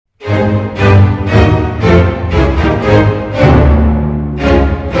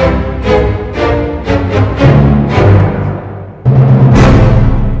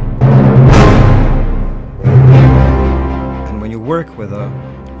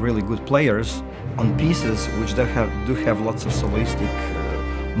really good players on pieces which do have lots of solistic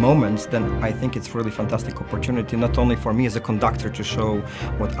moments, then I think it's really fantastic opportunity, not only for me as a conductor to show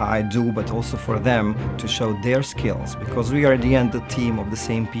what I do, but also for them to show their skills, because we are at the end a team of the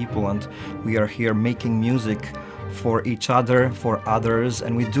same people, and we are here making music for each other, for others,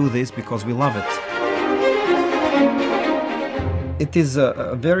 and we do this because we love it. It is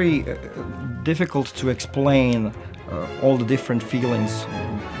very difficult to explain all the different feelings,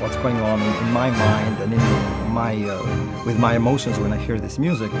 what's going on in my mind and with my emotions when I hear this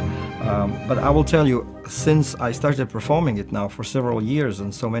music. But I will tell you, since I started performing it now for several years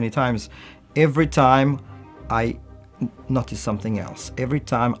and so many times, every time I notice something else. Every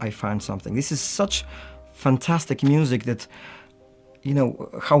time I find something. This is such fantastic music that, you know,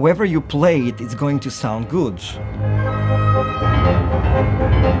 however you play it, it's going to sound good.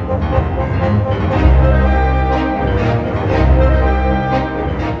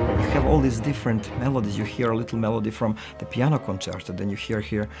 All these different melodies. You hear a little melody from the piano concerto, then you hear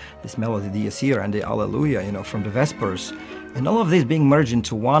here this melody Dies Irae and the Alleluia, you know, from the Vespers, and all of this being merged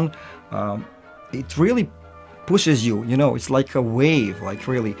into one. It really pushes you, you know, it's like a wave, like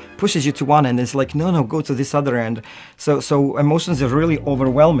really pushes you to one end. It's like, no, go to this other end. So emotions are really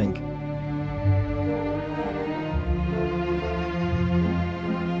overwhelming.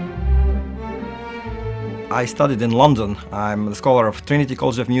 I studied in London. I'm the scholar of Trinity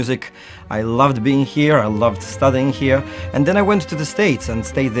College of Music. I loved being here, I loved studying here. And then I went to the States and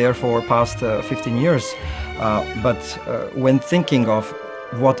stayed there for past 15 years. But when thinking of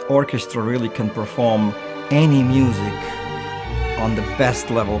what orchestra really can perform any music on the best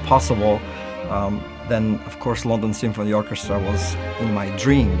level possible, then of course London Symphony Orchestra was in my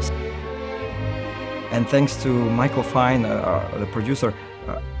dreams. And thanks to Michael Fine, the producer,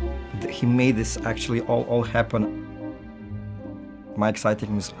 he made this actually all happen. My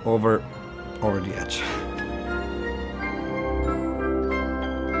excitement was over the edge.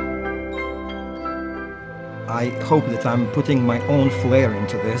 I hope that I'm putting my own flair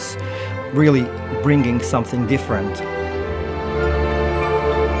into this, really bringing something different.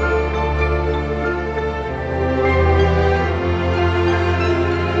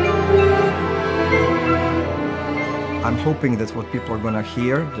 I'm hoping that what people are going to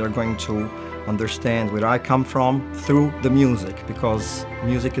hear, they're going to understand where I come from through the music, because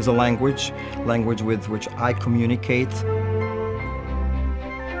music is a language with which I communicate.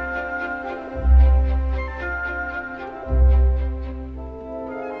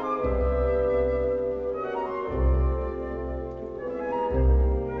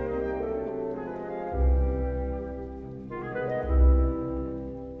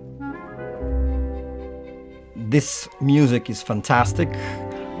 This music is fantastic.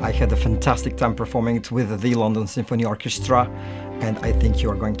 I had a fantastic time performing it with the London Symphony Orchestra, and I think you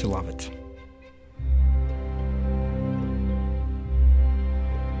are going to love it.